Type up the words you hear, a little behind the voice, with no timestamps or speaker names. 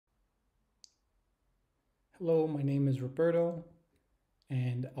Hello, my name is Roberto,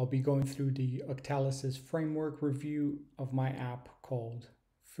 and I'll be going through the Octalysis framework review of my app called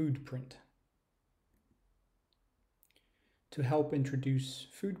FoodPrint. To help introduce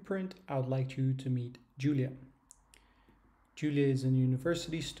FoodPrint, I would like you to meet Julia. Julia is a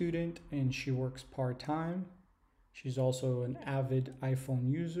university student and she works part-time. She's also an avid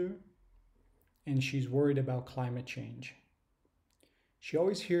iPhone user, and she's worried about climate change. She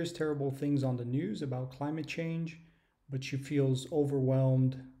always hears terrible things on the news about climate change, but she feels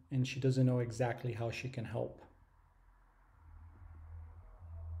overwhelmed and she doesn't know exactly how she can help.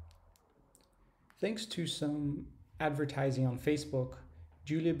 Thanks to some advertising on Facebook,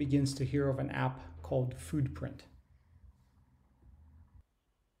 Julia begins to hear of an app called FoodPrint.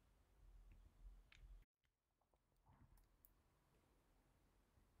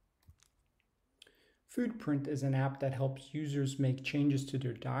 FoodPrint is an app that helps users make changes to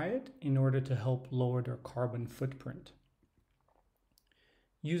their diet in order to help lower their carbon footprint.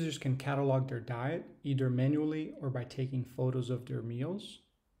 Users can catalog their diet either manually or by taking photos of their meals.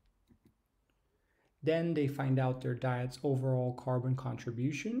 Then they find out their diet's overall carbon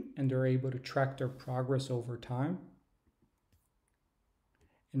contribution and they're able to track their progress over time.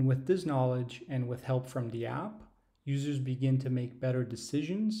 And with this knowledge and with help from the app, users begin to make better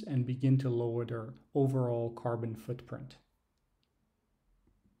decisions and begin to lower their overall carbon footprint.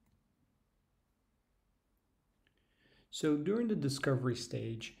 So during the discovery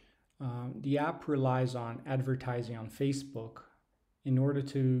stage, the app relies on advertising on Facebook in order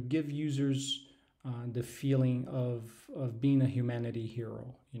to give users the feeling of being a humanity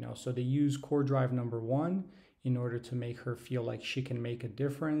hero. So they use core drive number 1 in order to make her feel like she can make a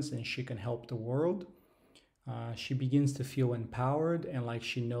difference and she can help the world. She begins to feel empowered and like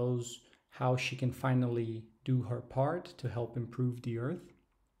she knows how she can finally do her part to help improve the earth.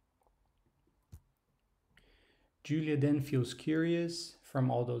 Julia then feels curious from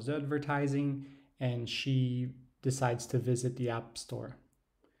all those advertising and she decides to visit the App Store.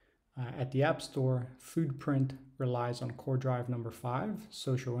 At the App Store, FoodPrint relies on core drive number 5,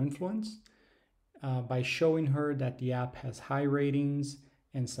 social influence, by showing her that the app has high ratings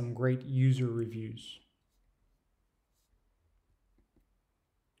and some great user reviews.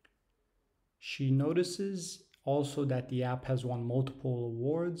 She notices also that the app has won multiple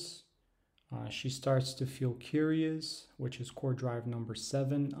awards. She starts to feel curious, which is core drive number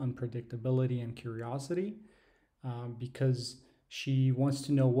 7, unpredictability and curiosity, because she wants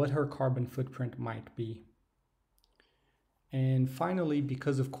to know what her carbon footprint might be. And finally,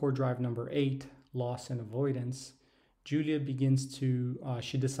 because of core drive number 8, loss and avoidance, Julia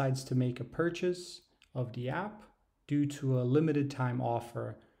she decides to make a purchase of the app due to a limited time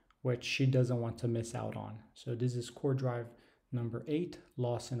offer which she doesn't want to miss out on. So this is core drive number 8,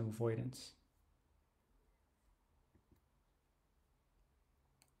 loss and avoidance.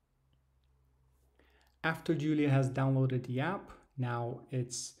 After Julia has downloaded the app, now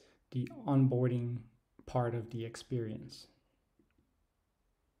it's the onboarding part of the experience.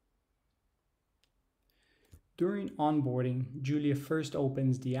 During onboarding, Julia first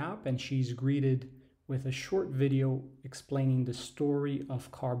opens the app and she's greeted with a short video explaining the story of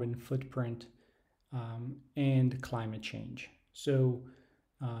carbon footprint and climate change. So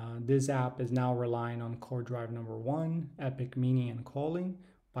this app is now relying on core drive number 1, epic meaning and calling,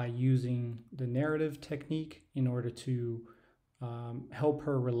 by using the narrative technique in order to help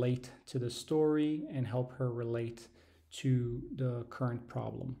her relate to the story and help her relate to the current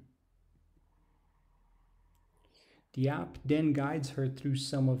problem. The app then guides her through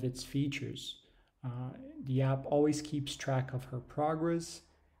some of its features. The app always keeps track of her progress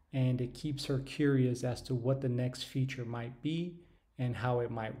and it keeps her curious as to what the next feature might be and how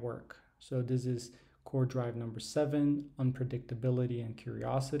it might work. So this is core drive number 7, unpredictability and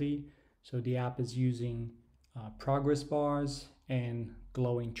curiosity. So the app is using progress bars and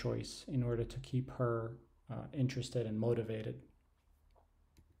glowing choice in order to keep her interested and motivated.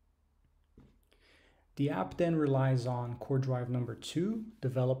 The app then relies on core drive number 2,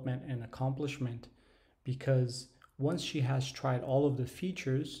 development and accomplishment, because once she has tried all of the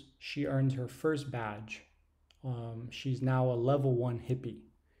features, she earned her first badge. She's now a level 1 hippie.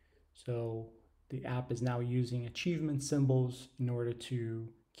 So the app is now using achievement symbols in order to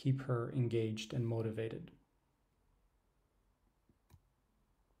keep her engaged and motivated.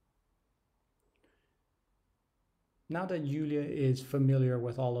 Now that Julia is familiar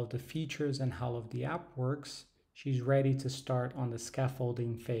with all of the features and how the app works, she's ready to start on the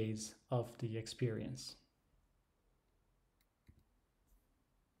scaffolding phase of the experience.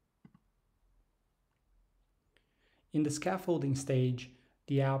 In the scaffolding stage,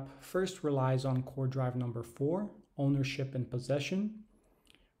 The app first relies on core drive number 4, ownership and possession,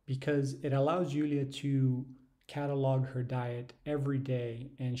 because it allows Julia to catalog her diet every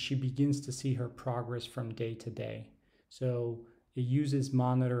day and she begins to see her progress from day to day. So it uses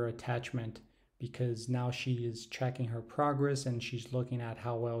monitor attachment because now she is tracking her progress and she's looking at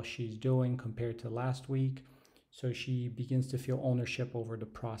how well she's doing compared to last week. So she begins to feel ownership over the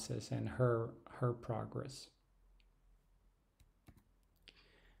process and her progress.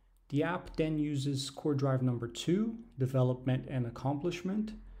 The app then uses core drive number 2, development and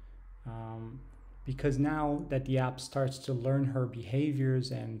accomplishment, because now that the app starts to learn her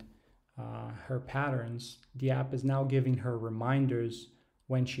behaviors and her patterns, the app is now giving her reminders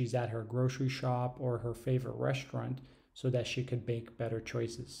when she's at her grocery shop or her favorite restaurant so that she could make better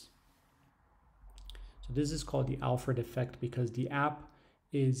choices. So this is called the Alfred effect because the app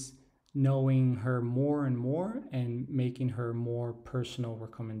is knowing her more and more and making her more personal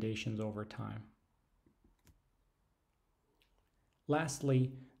recommendations over time.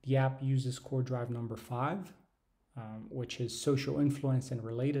 Lastly, the app uses core drive number 5, which is social influence and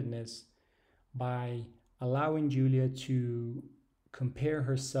relatedness, by allowing Julia to compare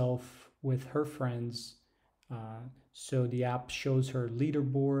herself with her friends. So the app shows her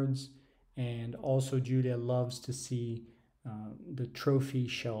leaderboards, and also Julia loves to see the trophy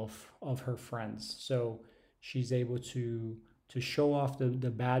shelf of her friends. So she's able to show off the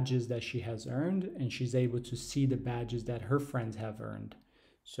badges that she has earned, and she's able to see the badges that her friends have earned.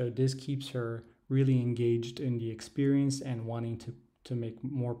 So this keeps her really engaged in the experience and wanting to make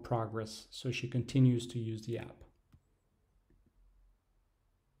more progress. So she continues to use the app.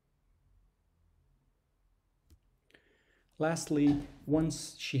 Lastly,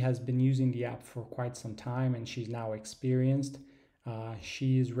 once she has been using the app for quite some time and she's now experienced,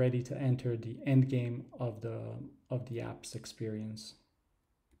 she is ready to enter the end game of the app's experience.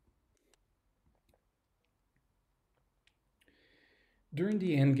 During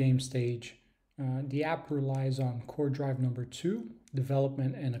the end game stage, the app relies on core drive number 2,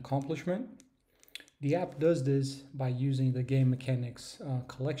 development and accomplishment. The app does this by using the game mechanics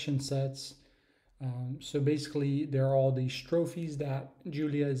collection sets. So basically, there are all these trophies that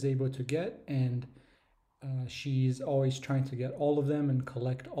Julia is able to get, and she's always trying to get all of them and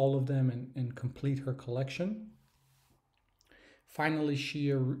collect all of them and complete her collection. Finally,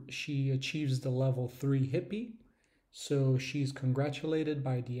 she achieves the level 3 hippie, so she's congratulated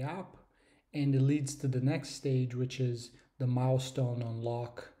by the app, and it leads to the next stage, which is the milestone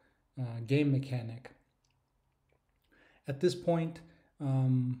unlock game mechanic. At this point,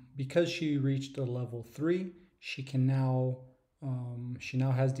 because she reached a level 3, she now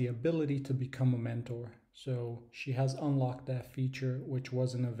has the ability to become a mentor. So she has unlocked that feature which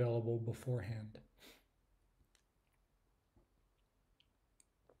wasn't available beforehand.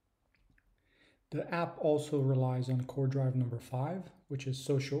 The app also relies on core drive number 5, which is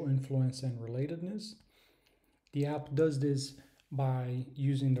social influence and relatedness. The app does this by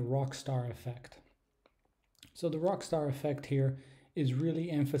using the rockstar effect. So the rockstar effect here is really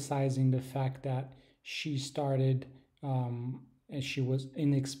emphasizing the fact that she started and she was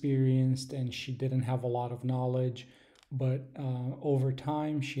inexperienced and she didn't have a lot of knowledge, but over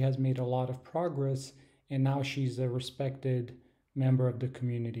time she has made a lot of progress and now she's a respected member of the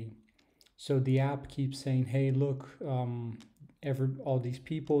community. So the app keeps saying, hey, look, all these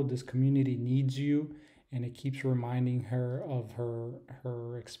people, this community needs you, and it keeps reminding her of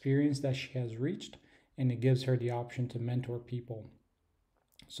her experience that she has reached, and it gives her the option to mentor people.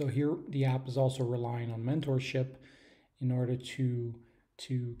 So here the app is also relying on mentorship in order to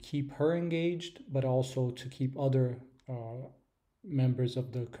keep her engaged, but also to keep other members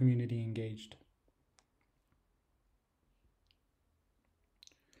of the community engaged.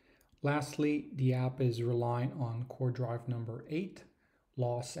 Lastly, the app is relying on core drive number 8,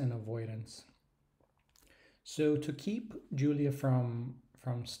 loss and avoidance. So to keep Julia from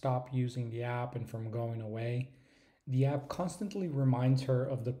stop using the app and from going away, the app constantly reminds her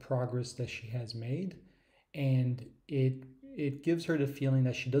of the progress that she has made, and it gives her the feeling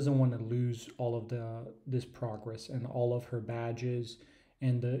that she doesn't want to lose all of this progress and all of her badges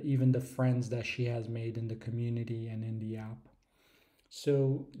and even the friends that she has made in the community and in the app.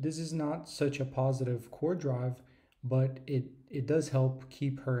 So this is not such a positive core drive, but it does help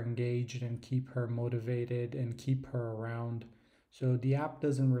keep her engaged and keep her motivated and keep her around. So the app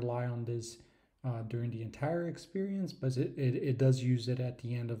doesn't rely on this during the entire experience, but it does use it at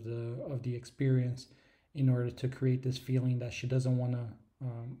the end of the experience in order to create this feeling that she doesn't want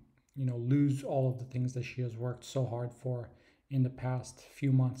to lose all of the things that she has worked so hard for in the past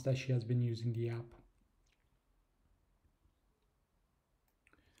few months that she has been using the app.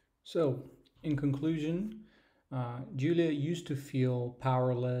 So, in conclusion, Julia used to feel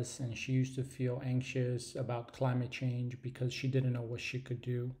powerless and she used to feel anxious about climate change because she didn't know what she could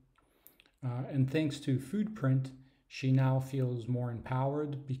do. And thanks to FoodPrint, she now feels more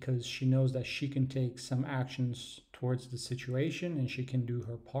empowered because she knows that she can take some actions towards the situation and she can do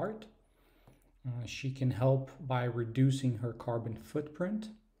her part. She can help by reducing her carbon footprint.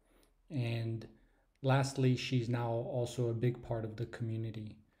 And lastly, she's now also a big part of the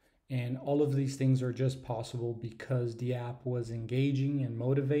community. And all of these things are just possible because the app was engaging and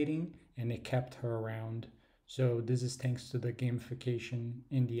motivating and it kept her around. So this is thanks to the gamification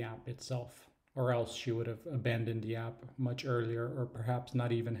in the app itself, or else she would have abandoned the app much earlier or perhaps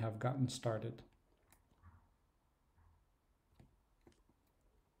not even have gotten started.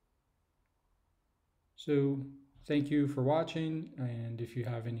 So thank you for watching, and if you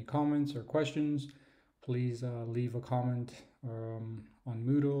have any comments or questions, please leave a comment on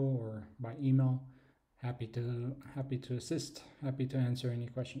Moodle or by email. Happy to assist, happy to answer any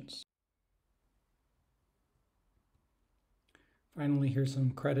questions. Finally, here's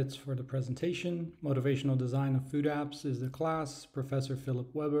some credits for the presentation. Motivational Design of Food Apps is the class, Professor Philip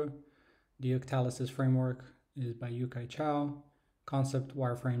Weber. The Octalysis Framework is by Yukai Chao. Concept,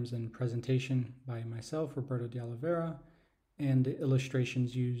 Wireframes, and Presentation by myself, Roberto de Oliveira. And the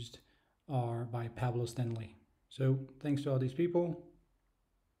illustrations used are by Pablo Stanley. So thanks to all these people,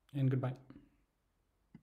 and goodbye.